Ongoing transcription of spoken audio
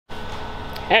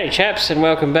Howdy chaps, and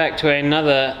welcome back to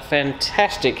another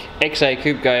fantastic XA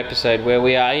Coupe Go episode where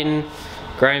we are in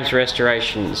Graham's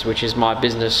Restorations, which is my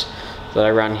business that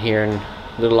I run here in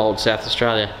little old South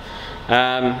Australia.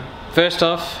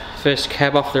 First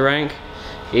cab off the rank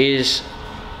is,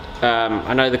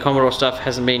 I know the Commodore stuff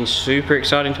hasn't been super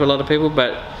exciting to a lot of people,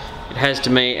 but it has to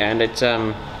me, and it's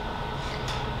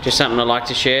just something I'd like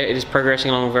to share. It is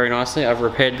progressing along very nicely. I've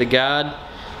repaired the guard,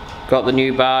 got the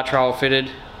new bar trial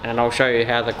fitted, and I'll show you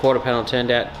how the quarter panel turned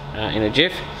out in a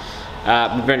jiff.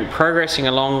 We've been progressing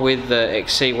along with the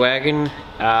XC wagon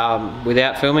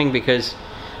without filming because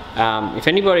if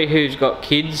anybody who's got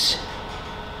kids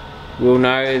will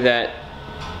know that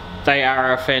they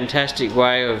are a fantastic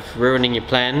way of ruining your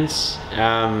plans.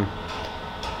 I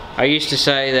used to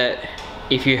say that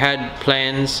if you had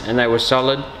plans and they were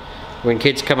solid, when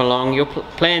kids come along, your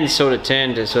plans sort of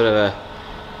turn to sort of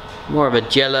more of a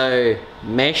jello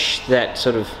mesh that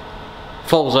sort of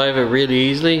falls over really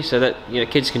easily, so that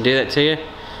kids can do that to you.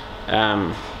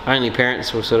 Only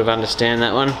parents will sort of understand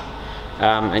that one,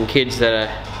 and kids that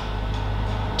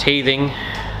are teething,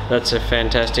 that's a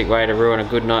fantastic way to ruin a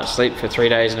good night's sleep for 3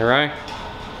 days in a row.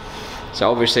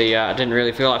 So obviously I didn't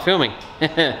really feel like filming,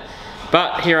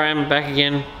 but here I am back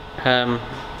again.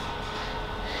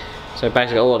 So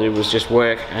basically all I did was just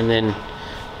work, and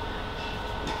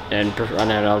I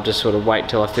know I'll just sort of wait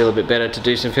till I feel a bit better to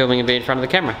do some filming and be in front of the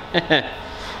camera.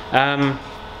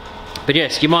 But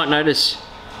yes, you might notice,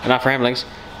 enough ramblings,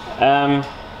 I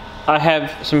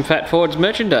have some Fat Fords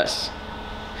merchandise.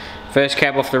 First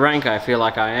cab off the rank, I feel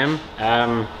like I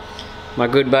am. My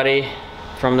good buddy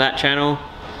from that channel,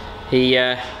 he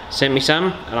sent me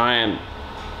some, and I am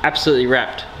absolutely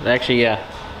wrapped. They actually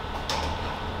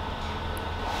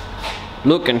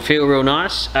look and feel real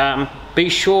nice. Be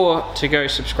sure to go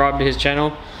subscribe to his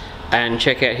channel and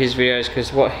check out his videos,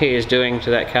 because what he is doing to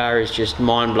that car is just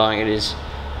mind-blowing. It is,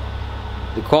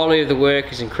 the quality of the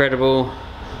work is incredible,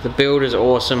 the build is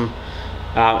awesome.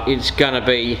 It's gonna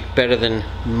be better than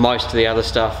most of the other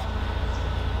stuff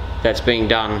that's being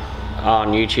done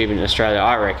on YouTube in Australia,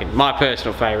 I reckon. My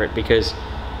personal favourite, because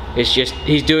it's just,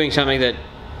 he's doing something that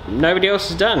nobody else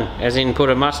has done, as in put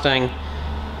a Mustang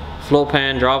floor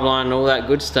pan, driveline and all that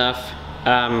good stuff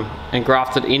and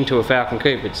grafted into a Falcon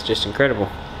coupe. It's just incredible.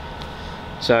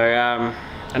 So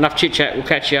enough chit chat, we'll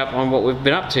catch you up on what we've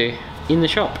been up to in the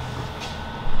shop.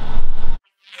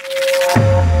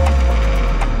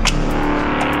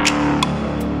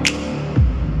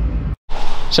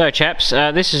 So chaps,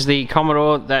 this is the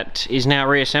Commodore that is now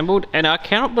reassembled, and I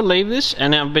cannot believe this,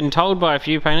 and I've been told by a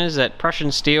few painters that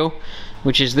Prussian steel,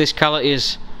 which is this colour,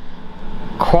 is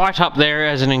quite up there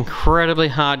as an incredibly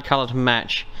hard colour to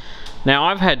match. Now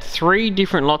I've had 3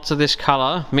 different lots of this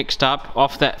colour mixed up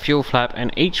off that fuel flap,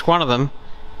 and each one of them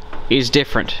is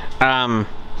different.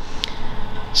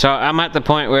 So I'm at the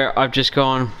point where I've just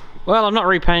gone, well, I'm not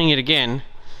repainting it again.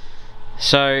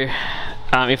 So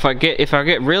if I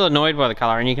get real annoyed by the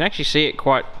colour, and you can actually see it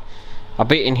quite a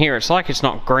bit in here, it's like it's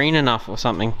not green enough or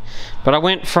something. But I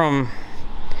went from,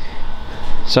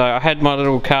 so I had my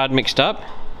little card mixed up,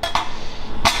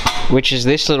 which is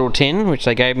this little tin, which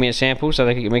they gave me a sample so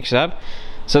they could mix it up.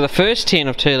 So the first tin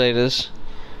of 2 litres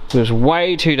was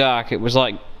way too dark. It was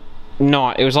like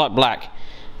night, it was like black.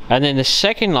 And then the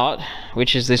second lot,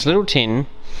 which is this little tin,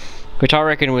 which I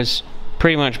reckon was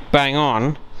pretty much bang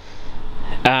on,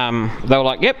 they were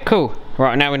like, yep, cool,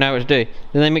 right, now we know what to do.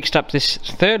 Then they mixed up this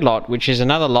third lot, which is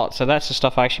another lot, so that's the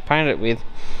stuff I actually painted it with,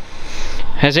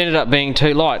 has ended up being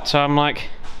too light. So I'm like,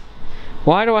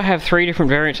 why do I have 3 different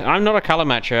variants? I'm not a colour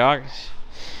matcher.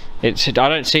 I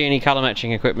don't see any colour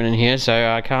matching equipment in here, so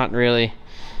I can't really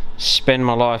spend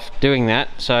my life doing that.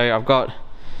 So I've got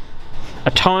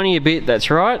a tiny bit that's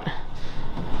right,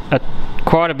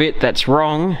 quite a bit that's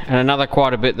wrong, and another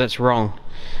quite a bit that's wrong.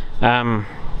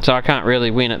 So I can't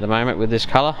really win at the moment with this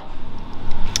colour.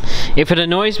 If it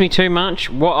annoys me too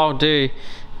much, what I'll do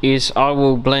is I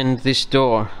will blend this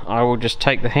door. I will just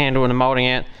take the handle and the moulding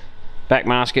out,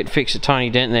 backmask it, fix a tiny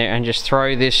dent there, and just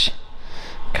throw this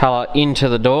colour into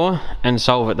the door and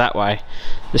solve it that way.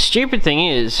 The stupid thing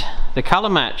is, the colour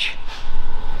match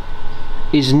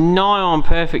is nigh on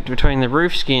perfect between the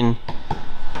roof skin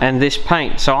and this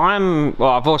paint. So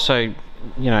I've also,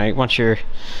 once you're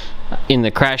in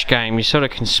the crash game, you sort of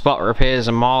can spot repairs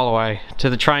a mile away. To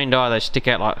the trained eye, they stick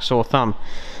out like a sore thumb.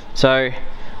 So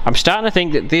I'm starting to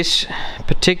think that this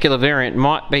particular variant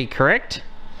might be correct.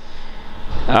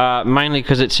 Mainly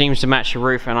because it seems to match the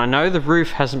roof, and I know the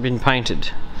roof hasn't been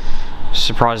painted,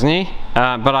 surprisingly,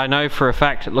 but I know for a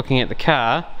fact, looking at the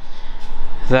car,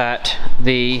 that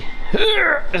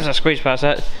as I squeeze past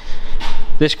that,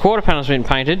 this quarter panel's been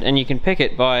painted, and you can pick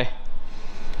it by,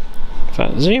 if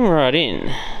I zoom right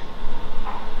in,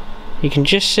 you can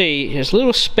just see there's a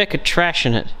little speck of trash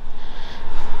in it,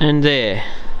 and there.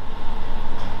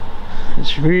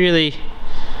 It's really,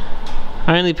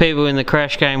 only people in the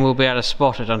crash game will be able to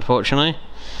spot it, unfortunately.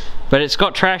 But it's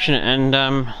got trash in it,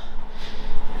 and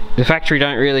the factory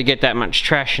don't really get that much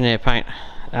trash in their paint.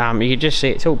 You can just see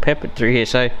it's all peppered through here.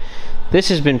 So this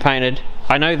has been painted.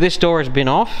 I know this door has been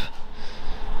off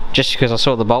just because I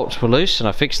saw the bolts were loose and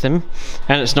I fixed them,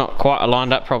 and it's not quite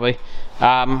aligned up properly.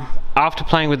 After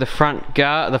playing with the front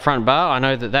bar, I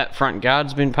know that that front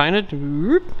guard's been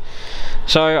painted.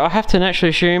 So I have to naturally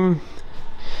assume,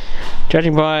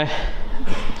 judging by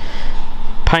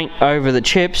paint over the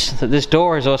chips, that this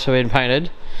door has also been painted.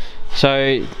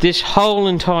 So this whole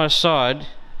entire side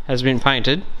has been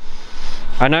painted.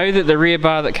 I know that the rear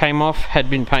bar that came off had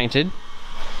been painted.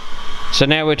 So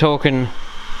now we're talking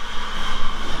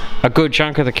a good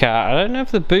chunk of the car. I don't know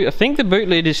if the boot, I think the boot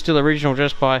lid is still original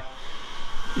just by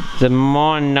the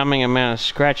mind-numbing amount of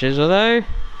scratches, although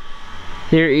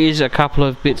there is a couple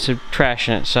of bits of trash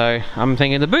in it, so I'm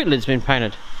thinking the boot lid's been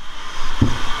painted.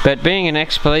 But being an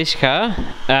ex-police car,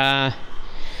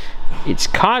 it's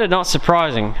kind of not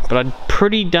surprising, but I'm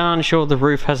pretty darn sure the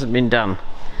roof hasn't been done.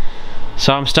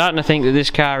 So I'm starting to think that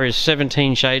this car is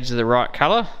 17 shades of the right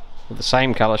colour, or the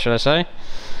same colour should I say.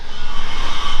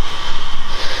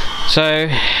 So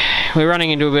we're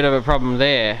running into a bit of a problem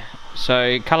there.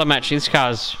 So colour match, this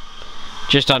car's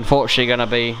just unfortunately going to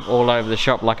be all over the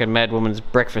shop like a mad woman's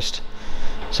breakfast.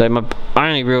 So my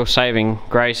only real saving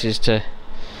grace is to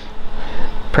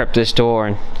prep this door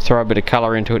and throw a bit of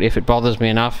colour into it if it bothers me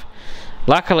enough.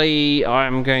 Luckily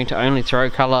I'm going to only throw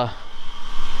colour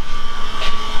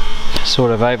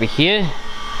sort of over here,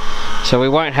 so we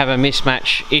won't have a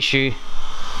mismatch issue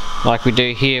like we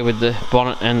do here with the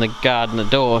bonnet and the guard and the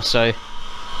door, so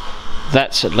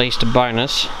that's at least a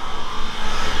bonus.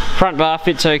 Front bar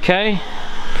fits okay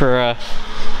for a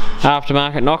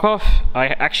aftermarket knockoff. I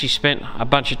actually spent a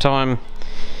bunch of time,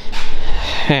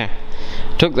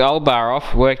 took the old bar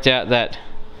off, worked out that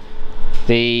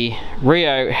the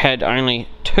Rio had only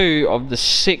 2 of the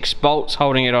 6 bolts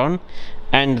holding it on,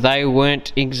 and they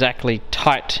weren't exactly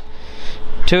tight.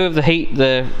 2 of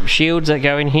the shields that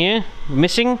go in here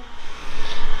missing.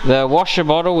 The washer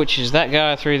bottle, which is that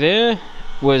guy through there,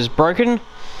 was broken,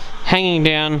 hanging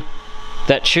down.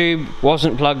 That tube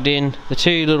wasn't plugged in. The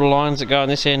 2 little lines that go on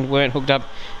this end weren't hooked up,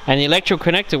 and the electrical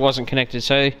connector wasn't connected,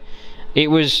 so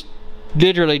it was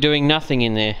literally doing nothing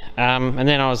in there. And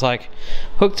then I was like,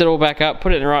 hooked it all back up,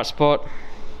 put it in the right spot,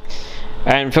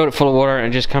 and filled it full of water, and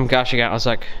it just come gushing out. I was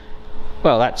like,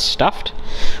 well, that's stuffed.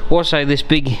 Also, this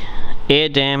big air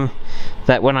dam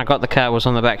that when I got the car was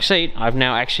on the back seat, I've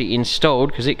now actually installed,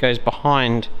 because it goes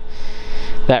behind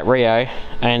that Rio,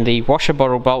 and the washer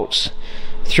bottle bolts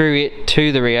through it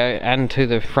to the Rio and to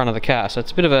the front of the car. So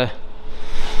it's a bit of a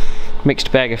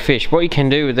mixed bag of fish. What you can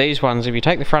do with these ones, if you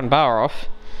take the front bar off,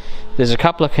 there's a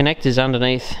couple of connectors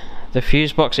underneath the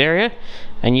fuse box area,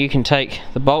 and you can take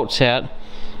the bolts out.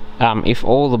 If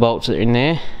all the bolts are in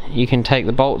there, you can take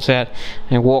the bolts out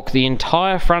and walk the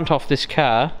entire front off this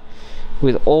car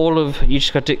with all of, you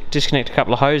just got to disconnect a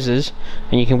couple of hoses,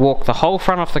 and you can walk the whole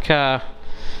front off the car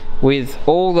with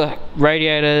all the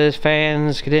radiators,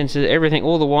 fans, condensers, everything,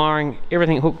 all the wiring,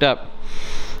 everything hooked up,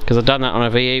 because I've done that on a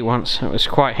VE once. It was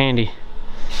quite handy.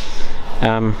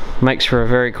 Makes for a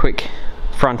very quick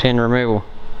front end removal.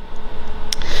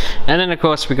 And then of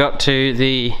course we got to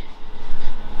the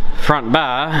front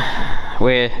bar,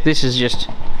 where this is just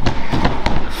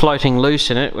floating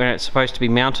loose in it, where it's supposed to be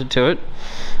mounted to it.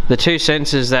 The 2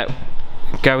 sensors that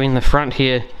go in the front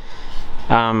here,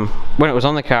 when it was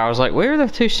on the car I was like, where are the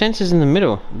 2 sensors in the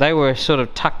middle? They were sort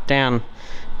of tucked down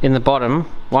in the bottom.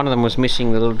 One of them was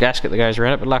missing the little gasket that goes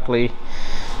around it, but luckily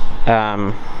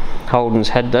Holden's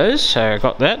had those, so I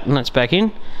got that, and that's back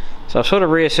in. So I've sort of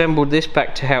reassembled this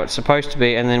back to how it's supposed to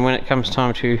be, and then when it comes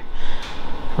time to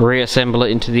reassemble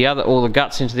it into the other, all the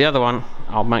guts into the other one,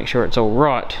 I'll make sure it's all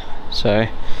right. So,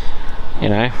 you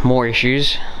know, more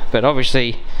issues, but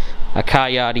obviously a car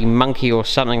yardie monkey or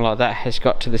something like that has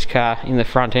got to this car in the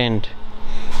front end.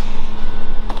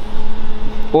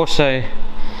 Also,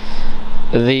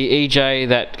 the EJ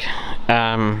that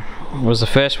was the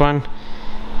first one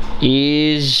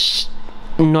is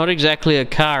not exactly a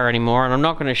car anymore, and I'm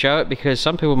not going to show it because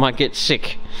some people might get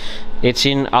sick. It's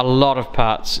in a lot of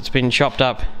parts. It's been chopped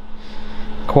up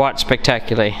quite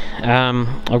spectacularly.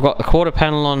 I've got the quarter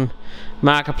panel on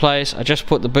Marketplace. I just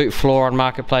put the boot floor on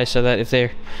Marketplace so that if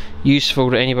they're useful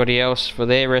to anybody else for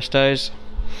their restos.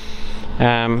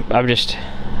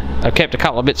 I've kept a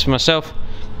couple of bits for myself.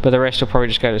 but the rest will probably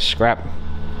just go to scrap.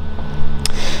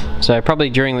 So probably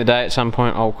during the day at some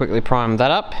point I'll quickly prime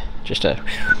that up,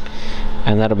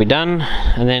 and that'll be done.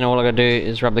 And then all I gotta do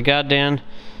is rub the guard down,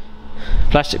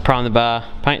 plastic prime the bar,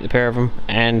 paint the pair of them,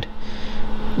 and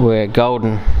we're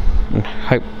golden, and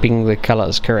hoping the colour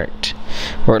is correct,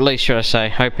 or at least should I say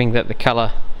hoping that the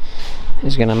colour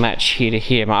is going to match here to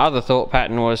here. My other thought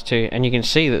pattern was to, and you can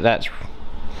see that that's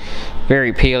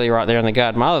very peely right there on the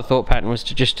guard, my other thought pattern was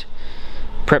to just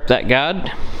prep that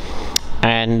guard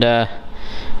and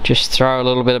just throw a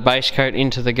little bit of base coat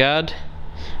into the guard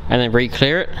and then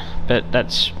re-clear it, but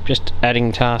that's just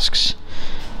adding tasks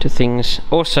to things.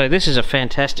 Also, this is a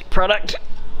fantastic product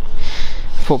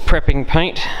for prepping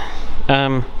paint.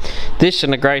 This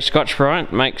and a grey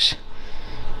Scotch-Brite makes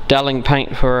dulling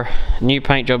paint for new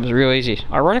paint jobs real easy.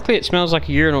 Ironically, it smells like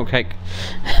a urinal cake,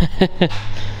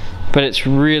 but it's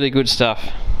really good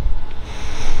stuff.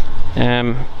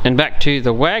 And back to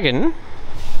the wagon,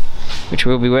 which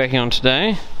we'll be working on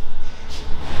today.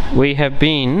 We have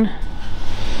been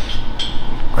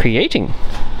creating.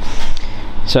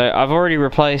 So I've already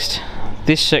replaced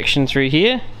this section through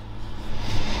here.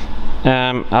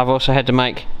 I've also had to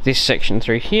make this section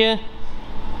through here.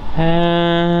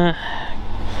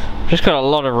 Just got a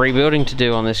lot of rebuilding to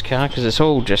do on this car because it's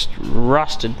all just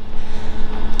rusted.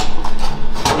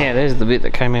 Yeah, there's the bit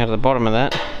that came out of the bottom of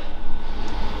that.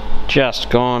 Just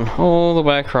gone all the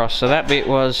way across. So that bit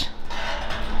was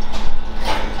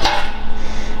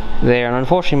there, and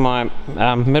unfortunately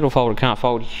my metal folder can't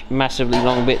fold massively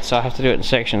long bits, so I have to do it in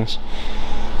sections.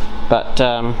 But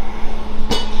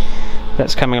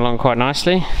that's coming along quite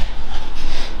nicely.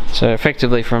 So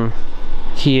effectively from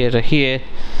here to here,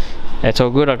 it's all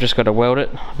good. I've just got to weld it.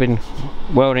 I've been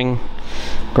welding,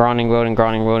 grinding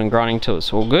till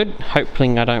it's all good,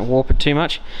 hoping I don't warp it too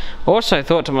much. Also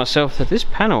thought to myself that this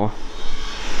panel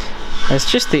has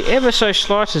just the ever so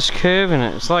slightest curve in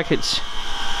it. It's like it's,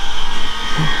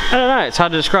 I don't know, it's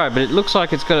hard to describe, but it looks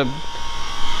like it's got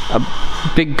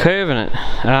a big curve in it.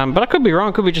 But I could be wrong,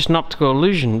 it could be just an optical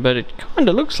illusion, but it kind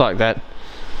of looks like that.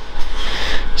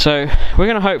 So we're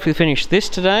going to hopefully finish this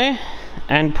today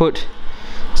and put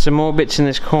some more bits in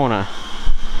this corner.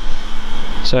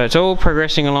 So it's all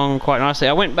progressing along quite nicely.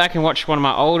 I went back and watched one of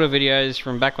my older videos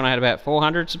from back when I had about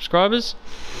 400 subscribers,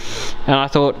 and I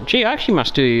thought, gee, I actually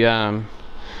must do,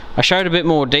 I showed a bit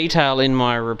more detail in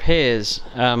my repairs.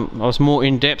 I was more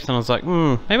in depth, and I was like,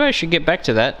 maybe I should get back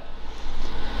to that.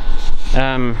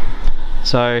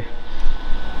 So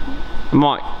I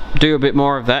might do a bit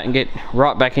more of that and get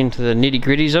right back into the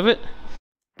nitty-gritties of it.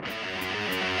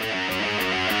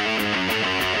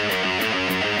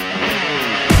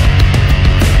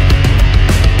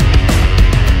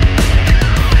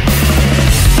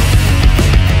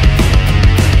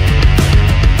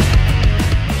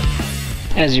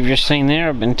 As you've just seen there,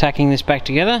 I've been tacking this back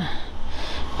together.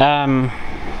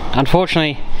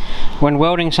 Unfortunately, when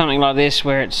welding something like this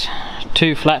where it's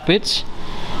two flat bits,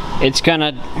 it's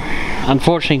gonna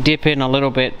unfortunately dip in a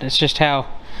little bit. It's just how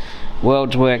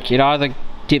welds work. It either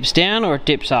dips down or it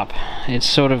dips up. It's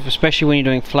sort of, especially when you're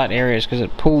doing flat areas, because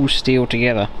it pulls steel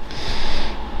together.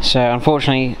 So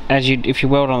unfortunately, if you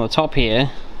weld on the top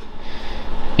here,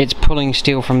 it's pulling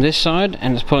steel from this side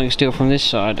and it's pulling steel from this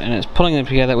side, and it's pulling them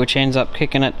together, which ends up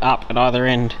kicking it up at either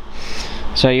end.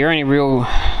 So your only real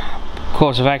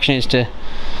course of action is to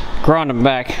grind them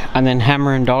back and then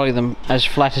hammer and dolly them as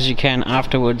flat as you can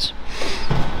afterwards.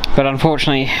 But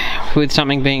unfortunately, with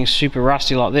something being super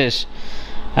rusty like this,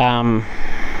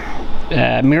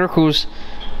 miracles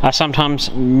are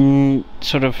sometimes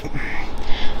sort of,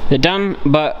 they're done,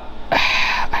 but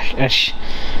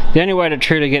the only way to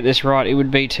truly get this right, it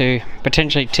would be to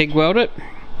potentially TIG weld it,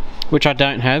 which I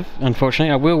don't have,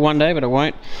 unfortunately. I will one day, but I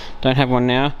won't. Don't have one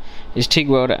now. Is TIG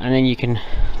weld it, and then you can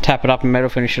tap it up and metal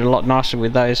finish it a lot nicer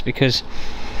with those, because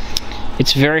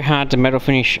it's very hard to metal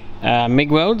finish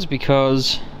MIG welds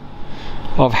because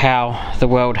of how the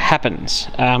weld happens.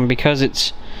 Because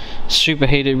it's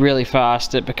superheated really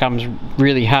fast, it becomes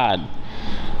really hard.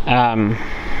 And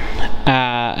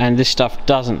this stuff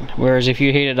doesn't. Whereas if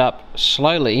you heat it up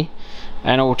slowly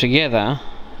and all together,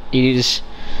 it is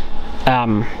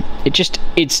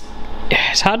it's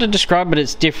hard to describe, but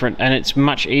it's different and it's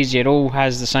much easier. It all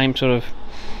has the same sort of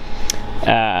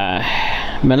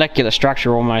molecular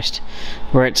structure almost,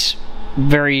 where it's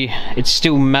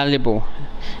still malleable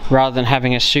rather than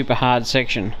having a super hard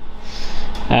section.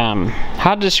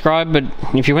 Hard to describe, but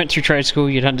if you went through trade school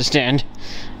you'd understand.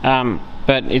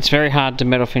 But it's very hard to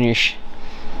metal finish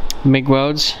MIG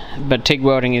welds, but TIG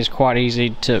welding is quite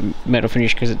easy to metal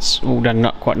finish because it's all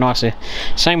done quite nicely.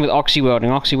 Same with oxy welding.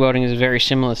 Oxy welding is very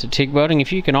similar to TIG welding.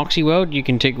 If you can oxy weld, you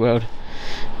can TIG weld,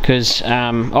 because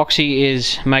oxy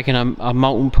is making a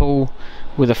molten pool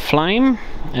with a flame,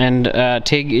 and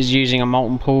TIG is using a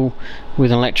molten pool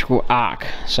with an electrical arc.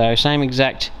 So same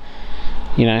exact,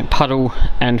 you know, puddle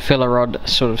and filler rod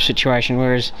sort of situation,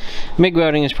 whereas MIG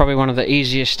welding is probably one of the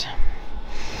easiest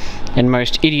and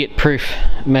most idiot-proof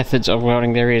methods of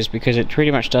welding there is, because it pretty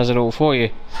much does it all for you,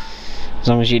 as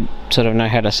long as you sort of know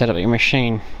how to set up your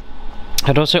machine.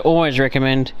 I'd also always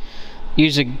recommend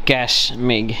use a gas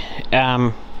MIG.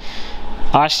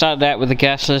 I started out with a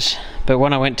gasless, but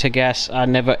when I went to gas, I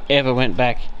never ever went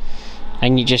back,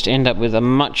 and you just end up with a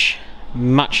much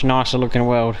nicer looking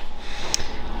weld.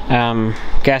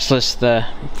 Gasless, the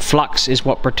flux is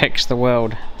what protects the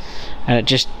weld, and it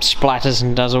just splatters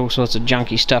and does all sorts of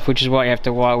junky stuff, which is why you have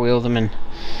to wire wheel them and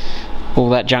all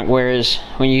that junk, whereas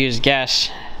when you use gas,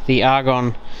 the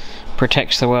argon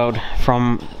protects the weld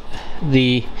from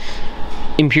the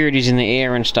impurities in the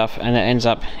air and stuff, and it ends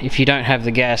up, if you don't have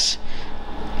the gas,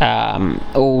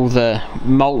 all the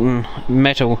molten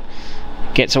metal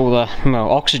gets all the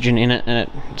oxygen in it, and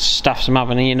it stuffs them up,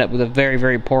 and you end up with a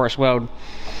very porous weld.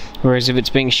 Whereas if it's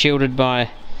being shielded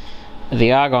by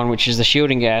the argon, which is the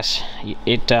shielding gas,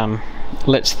 it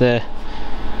lets the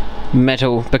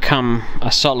metal become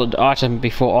a solid item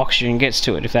before oxygen gets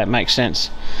to it, if that makes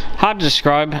sense. Hard to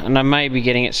describe, and I may be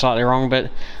getting it slightly wrong, but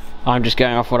I'm just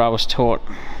going off what I was taught.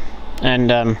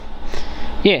 And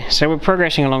yeah, so we're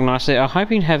progressing along nicely. I'm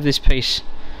hoping to have this piece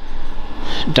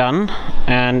done,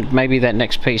 and maybe that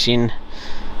next piece in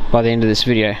by the end of this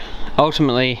video.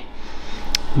 Ultimately,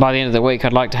 by the end of the week,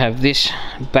 I'd like to have this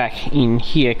back in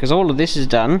here, because all of this is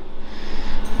done.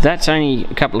 That's only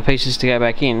a couple of pieces to go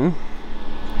back in,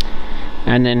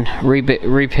 and then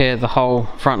repair the whole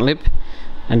front lip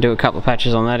and do a couple of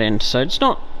patches on that end. So it's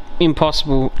not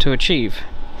impossible to achieve,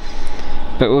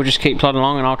 but we'll just keep plodding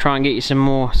along, and I'll try and get you some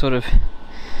more sort of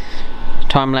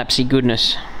time-lapsey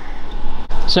goodness.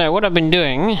 So what I've been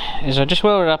doing is I just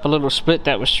welded up a little split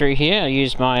that was through here. I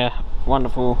used my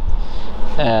wonderful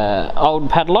old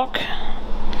padlock,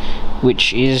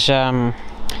 which is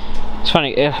it's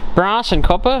funny, brass and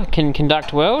copper can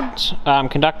conduct welds,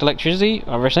 conduct electricity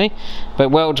obviously, but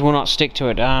welds will not stick to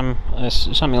it.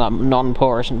 It's something like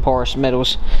non-porous and porous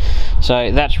metals,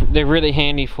 so they're really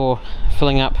handy for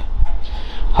filling up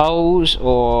holes,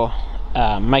 or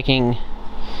making,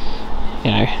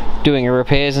 you know, doing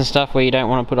repairs and stuff where you don't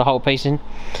want to put a whole piece in.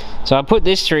 So I put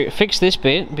this through, fix this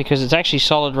bit, because it's actually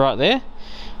solid right there.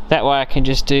 That way I can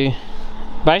just do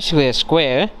basically a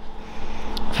square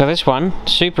for this one,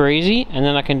 super easy, and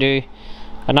then I can do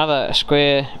another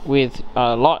square with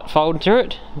a light fold through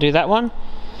it, do that one,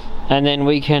 and then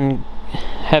we can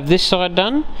have this side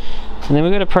done, and then we're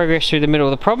going to progress through the middle.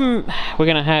 The problem we're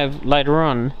going to have later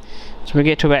on, as we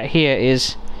get to about here,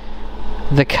 is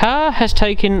the car has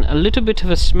taken a little bit of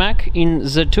a smack in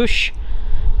the tush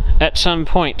at some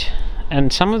point,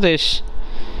 and some of this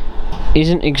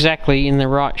isn't exactly in the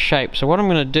right shape. So what I'm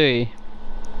going to do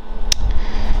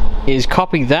is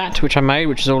copy that which I made,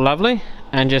 which is all lovely,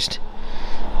 and just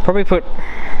probably put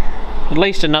at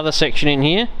least another section in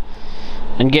here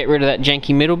and get rid of that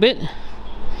janky middle bit.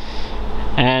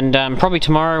 And probably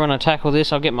tomorrow when I tackle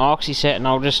this, I'll get my oxy set and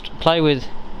I'll just play with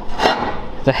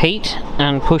the heat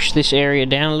and push this area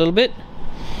down a little bit,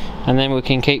 and then we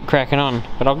can keep cracking on.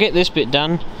 But I'll get this bit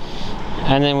done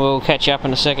and then we'll catch you up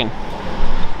in a second.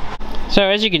 So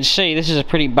as you can see, this is a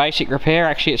pretty basic repair.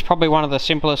 Actually, it's probably one of the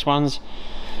simplest ones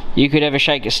you could ever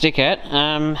shake a stick at.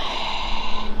 I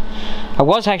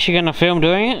was actually going to film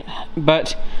doing it,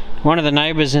 but one of the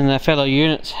neighbours in the fellow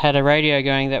units had a radio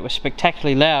going that was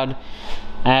spectacularly loud,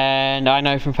 and I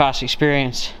know from past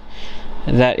experience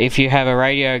that if you have a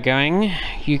radio going,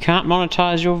 you can't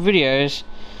monetize your videos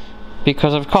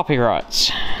because of copyrights.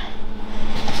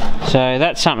 So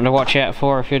that's something to watch out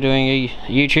for if you're doing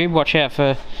YouTube. Watch out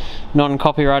for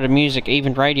non-copyrighted music,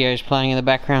 even radios playing in the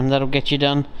background. That'll get you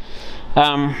done.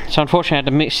 So unfortunately I had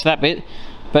to miss that bit,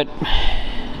 but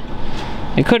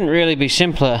it couldn't really be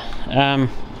simpler.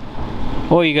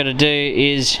 All you got to do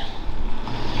is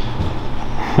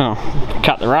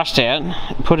cut the rust out,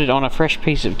 put it on a fresh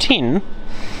piece of tin,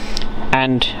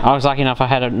 and I was lucky enough I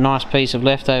had a nice piece of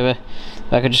leftover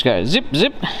that I could just go zip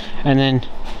zip and then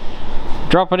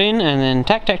drop it in, and then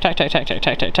tack tack tack tack tack tack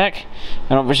tack tack tack,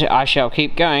 and obviously I shall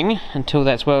keep going until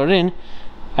that's welded in,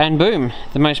 and boom,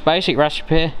 the most basic rust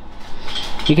repair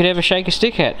you could ever shake a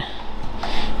stick at.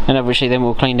 And obviously then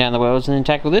we'll clean down the welds and then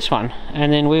tackle this one,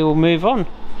 and then we will move on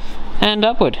and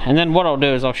upward. And then what I'll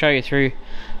do is I'll show you through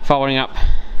folding up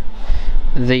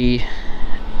the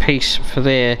piece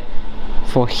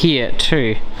for here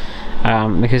too,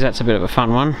 because that's a bit of a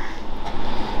fun one.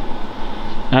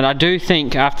 And I do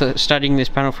think, after studying this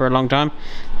panel for a long time,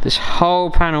 this whole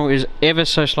panel is ever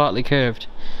so slightly curved.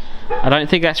 I don't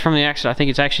think that's from the axle. I think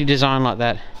it's actually designed like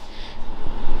that.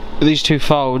 These two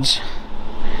folds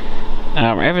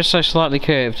are ever so slightly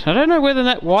curved. I don't know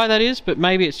why that is, but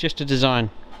maybe it's just a design.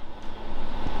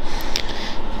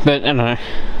 But I don't know.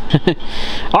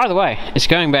 Either way, it's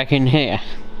going back in here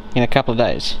in a couple of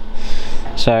days.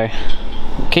 So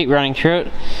keep running through it.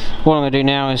 What I'm going to do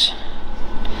now is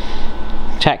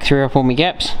tack through up all my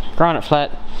gaps, grind it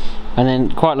flat, and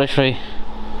then quite literally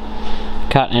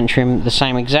cut and trim the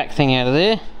same exact thing out of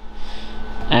there,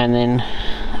 and then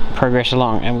progress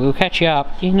along, and we'll catch you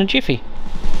up in a jiffy.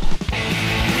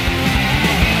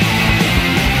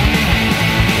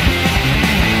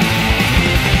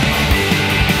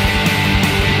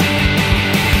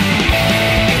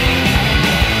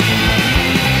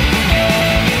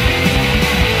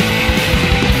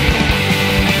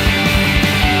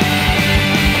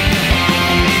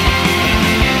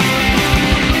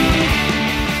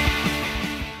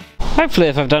 Hopefully,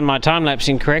 if I've done my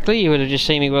time-lapsing correctly, you would have just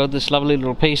seen me weld this lovely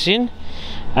little piece in,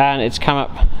 and it's come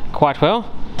up quite well.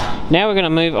 Now we're going to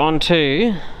move on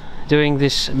to doing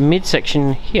this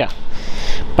midsection here.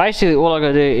 Basically, all I've got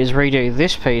to do is redo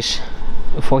this piece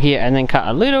for here, and then cut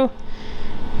a little,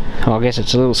 well, I guess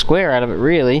it's a little square out of it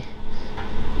really,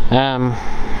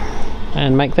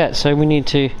 and make that. So we need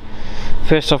to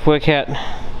first off work out,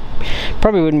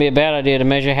 probably wouldn't be a bad idea to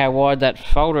measure how wide that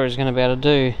folder is going to be able to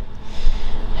do,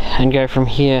 and go from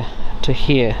here to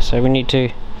here. So we need to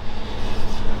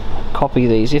copy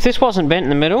these. If this wasn't bent in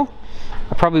the middle,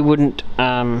 I probably wouldn't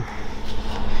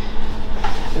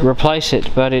replace it,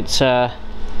 but it's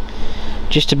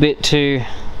just a bit too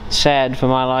sad for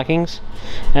my likings,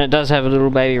 and it does have a little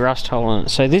baby rust hole in it.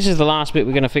 So this is the last bit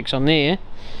we're going to fix on there,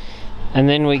 and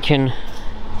then we'll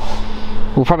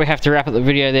probably have to wrap up the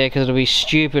video there because it'll be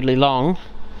stupidly long.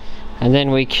 And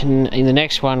then we can, in the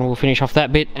next one, we'll finish off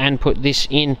that bit and put this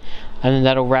in, and then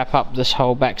that'll wrap up this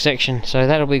whole back section. So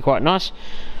that'll be quite nice.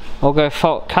 I'll go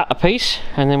cut a piece,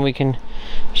 and then we can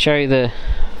show you the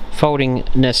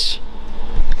foldingness.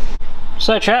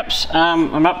 So chaps,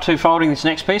 I'm up to folding this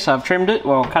next piece. I've trimmed it,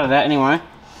 well, cut it out anyway.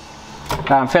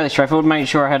 Fairly straightforward. Made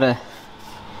sure I had a,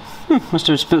 must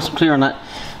have spilled some clear on that.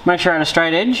 Make sure I had a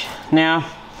straight edge.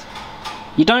 Now,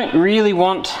 you don't really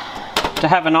want to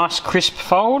have a nice crisp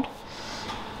fold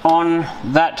on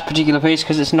that particular piece,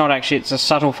 because it's not actually, it's a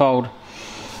subtle fold.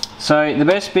 So the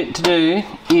best bit to do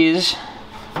is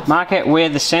mark out where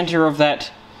the center of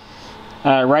that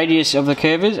radius of the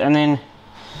curve is, and then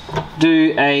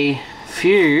do a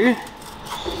few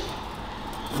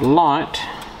light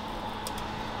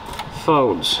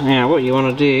folds. Now what you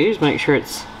want to do is make sure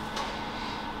it's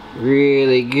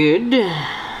really good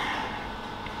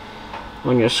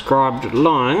on your scribed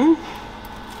line.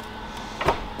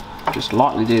 Just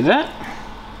lightly do that,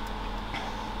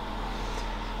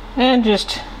 and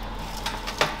just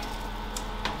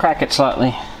crack it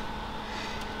slightly.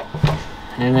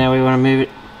 And now we want to move it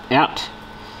out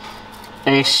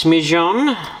a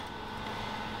smidgen.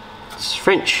 It's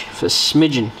French for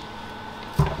smidgen.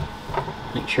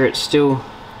 Make sure it's still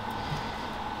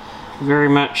very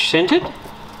much centered.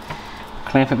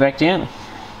 Clamp it back down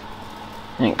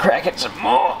and crack it some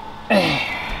more.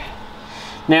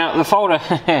 Now the folder,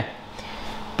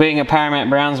 being a Paramount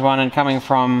Browns one and coming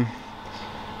from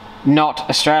not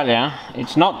Australia,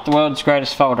 it's not the world's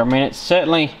greatest folder. I mean, it's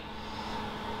certainly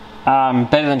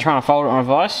better than trying to fold it on a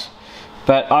vise,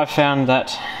 but I've found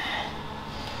that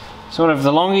sort of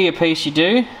the longer your piece you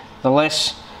do, the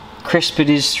less crisp it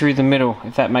is through the middle,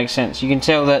 if that makes sense. You can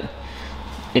tell that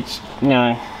it's, you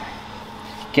know,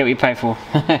 get what you pay for.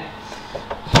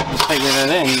 Let's take that out of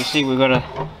there, and you can see we've got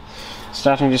a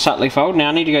starting to subtly fold. Now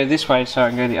I need to go this way so I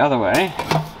can go the other way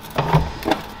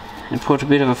and put a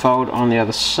bit of a fold on the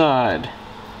other side.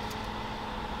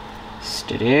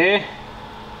 Steady.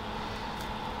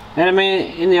 And I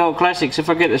mean, in the old classics, if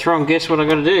I get this wrong, guess what I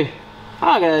got to do?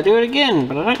 I got to do it again,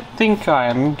 but I don't think I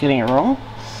am getting it wrong.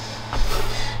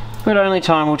 But only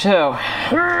time will tell.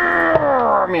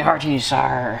 Me hearties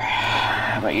are.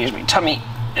 I might use my tummy.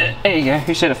 There you go.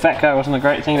 Who said a fat guy wasn't a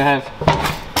great thing to have?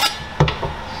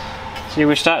 See,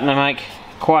 we're starting to make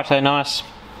quite a nice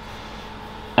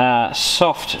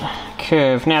soft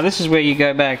curve. Now this is where you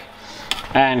go back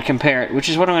and compare it, which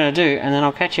is what I'm going to do, and then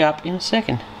I'll catch you up in a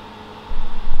second.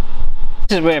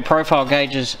 This is where profile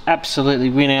gauges absolutely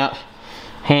win out,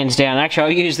 hands down. Actually,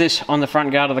 I'll use this on the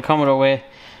front guard of the Commodore, where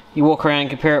you walk around,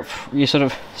 compare it, you sort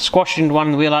of squash it into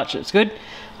one wheel arch, it's good.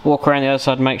 Walk around the other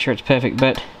side and make sure it's perfect,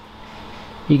 but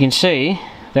you can see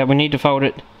that we need to fold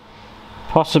it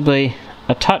possibly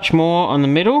a touch more on the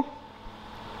middle,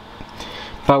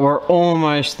 but we're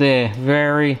almost there,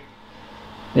 very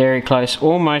close,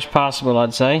 almost passable,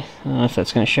 I'd say. I don't know if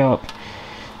that's going to show up.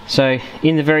 So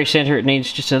in the very center it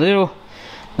needs just a little,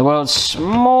 the world's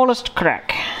smallest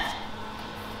crack.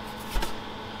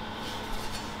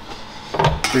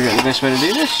 Figure out the best way to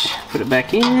do this. Put it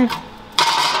back in.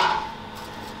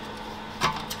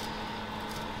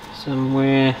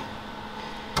 Somewhere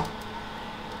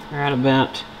right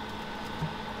about.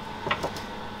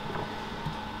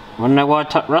 Wanna know why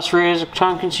rust rears are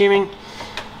time consuming?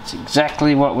 It's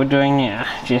exactly what we're doing now.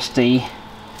 Just the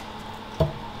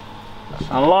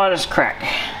lightest crack.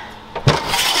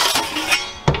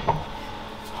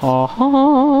 Ha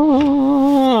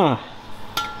ha.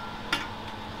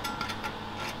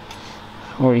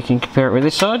 Or you can compare it with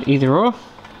this side, either or.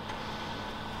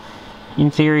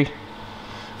 In theory,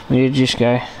 we need to just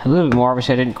go a little bit more.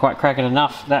 Obviously I didn't quite crack it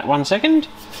enough that 1 second.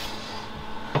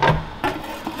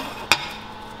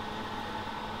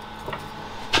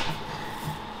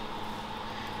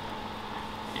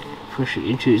 Push it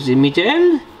into the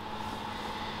middle.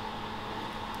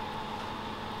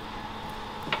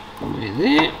 Over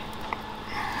there.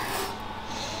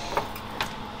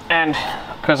 And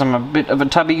because I'm a bit of a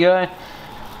tubby guy,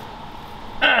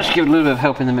 just give it a little bit of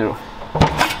help in the middle.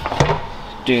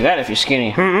 Do that if you're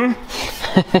skinny.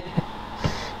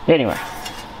 Anyway.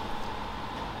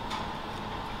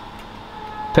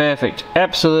 Perfect.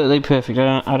 Absolutely perfect.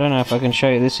 I don't know if I can show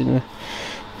you this in the...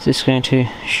 Is this going to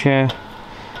show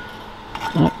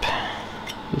up?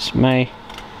 This may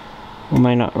or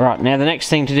may not. Right, now the next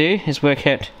thing to do is work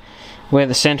out where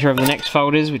the center of the next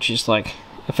fold is, which is like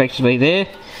effectively there.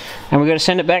 And we've got to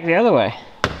send it back the other way.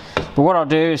 But what I'll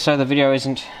do, so the video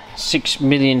isn't 6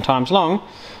 million times long,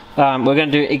 we're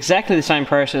going to do exactly the same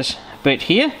process, but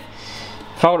here,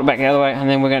 fold it back the other way, and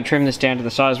then we're going to trim this down to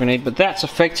the size we need. But that's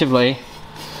effectively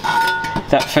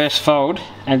that first fold,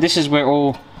 and this is where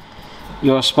all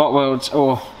your spot welds,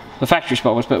 or the factory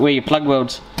spot welds, but where your plug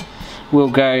welds will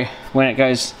go when it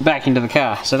goes back into the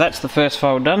car. So that's the first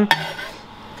fold done,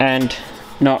 and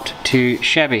not too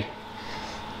shabby.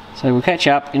 So we'll catch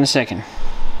up in a second.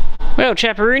 Well,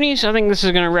 chapperoonies, I think this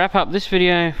is going to wrap up this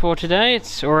video for today.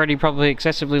 It's already probably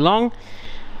excessively long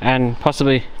and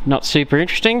possibly not super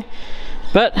interesting,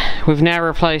 but we've now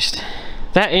replaced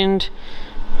that end,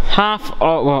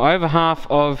 over half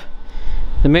of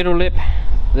the middle lip,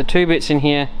 the two bits in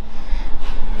here,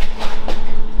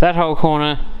 that whole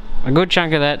corner, a good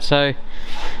chunk of that, so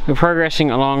we're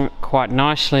progressing along quite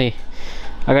nicely.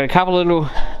 I've got a couple of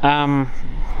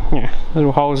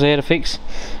little holes there to fix,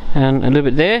 and a little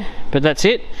bit there, but that's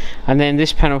it. And then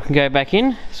this panel can go back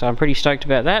in, so I'm pretty stoked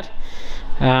about that.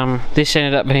 This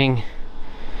ended up being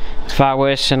far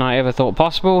worse than I ever thought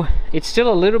possible. It's still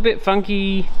a little bit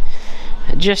funky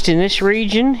just in this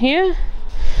region here,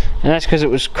 and that's because it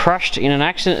was crushed in an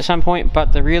accident at some point,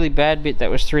 but the really bad bit that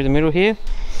was through the middle here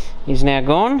is now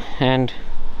gone and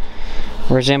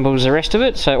resembles the rest of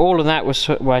it. So all of that was,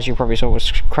 well, as you probably saw,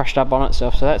 was crushed up on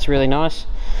itself, so that's really nice.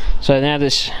 So now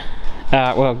this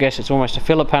well, I guess it's almost a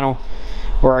filler panel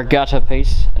or a gutter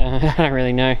piece, I don't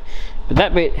really know, but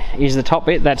that bit is the top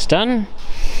bit, that's done.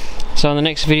 So in the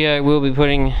next video we'll be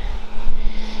putting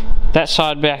that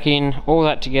side back in, all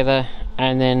that together,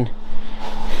 and then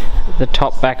the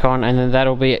top back on, and then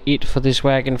that'll be it for this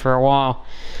wagon for a while,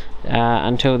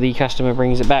 until the customer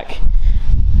brings it back.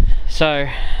 So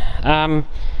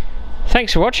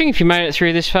thanks for watching. If you made it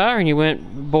through this far and you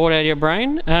weren't bored out of your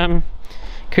brain,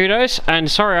 kudos.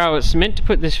 And sorry, I was meant to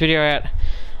put this video out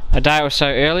a day or so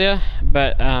earlier,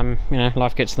 but you know,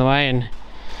 life gets in the way, and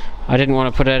I didn't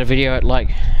want to put out a video at like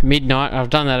midnight. I've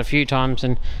done that a few times,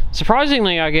 and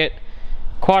surprisingly I get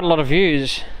quite a lot of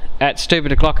views at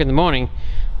stupid o'clock in the morning,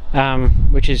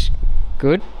 which is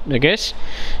good, I guess.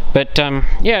 But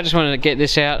yeah, I just wanted to get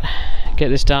this out, get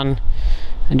this done,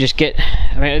 and just get,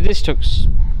 I mean, this took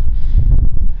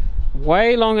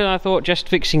way longer than I thought just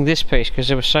fixing this piece because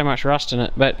there was so much rust in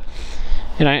it. But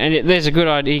you know, and there's a good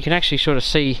idea. You can actually sort of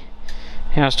see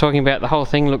how I was talking about the whole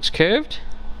thing looks curved.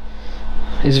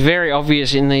 It's very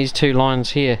obvious in these two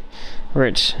lines here where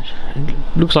it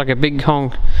looks like a big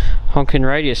honking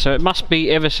radius, so it must be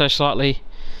ever so slightly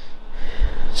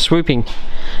swooping,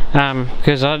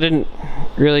 because I didn't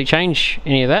really change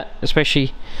any of that,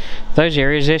 especially those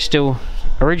areas. They're still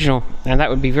original, and that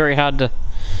would be very hard to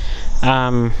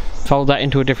fold that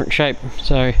into a different shape.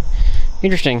 So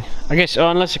interesting, I guess,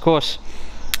 unless of course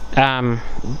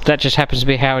That just happens to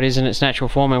be how it is in its natural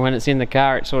form, and when it's in the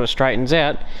car it sort of straightens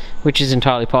out, which is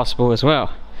entirely possible as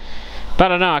well.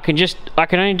 But I know I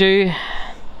can only do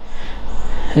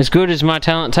as good as my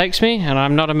talent takes me, and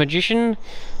I'm not a magician.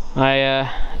 I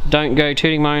don't go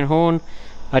tooting my own horn.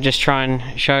 I just try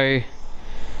and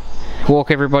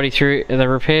walk everybody through the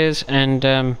repairs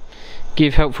and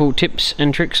give helpful tips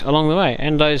and tricks along the way.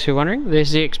 And those who are wondering,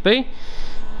 there's the XB.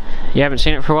 You haven't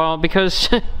seen it for a while because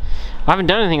I haven't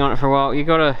done anything on it for a while. You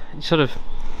gotta sort of,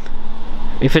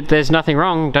 if there's nothing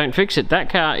wrong, don't fix it. That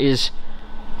car is,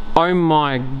 oh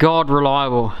my god,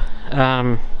 reliable.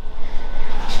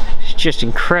 It's just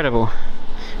incredible.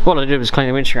 What I did was clean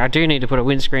the windscreen. I do need to put a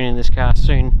windscreen in this car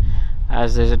soon,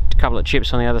 as there's a couple of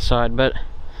chips on the other side, but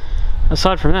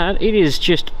aside from that, it is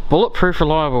just bulletproof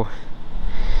reliable.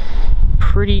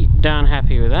 Pretty darn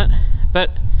happy with that.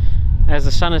 But as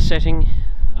the sun is setting,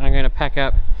 I'm going to pack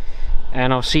up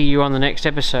and I'll see you on the next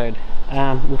episode.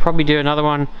 We'll probably do another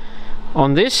one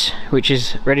on this, which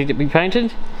is ready to be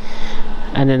painted,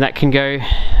 and then that can go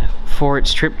for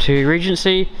its trip to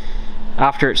Regency,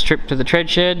 after its trip to the tread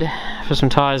shed for some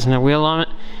tyres and a wheel alignment.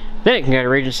 Then it can go to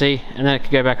Regency, and then it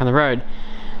can go back on the road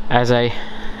as a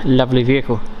lovely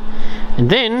vehicle. And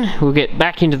then we'll get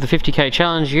back into the 50k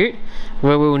challenge ute,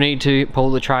 where we'll need to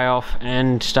pull the tray off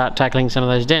and start tackling some of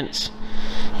those dents.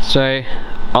 So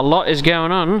a lot is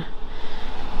going on,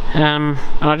 and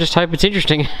I just hope it's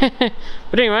interesting.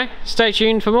 But anyway, stay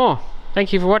tuned for more.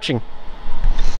 Thank you for watching.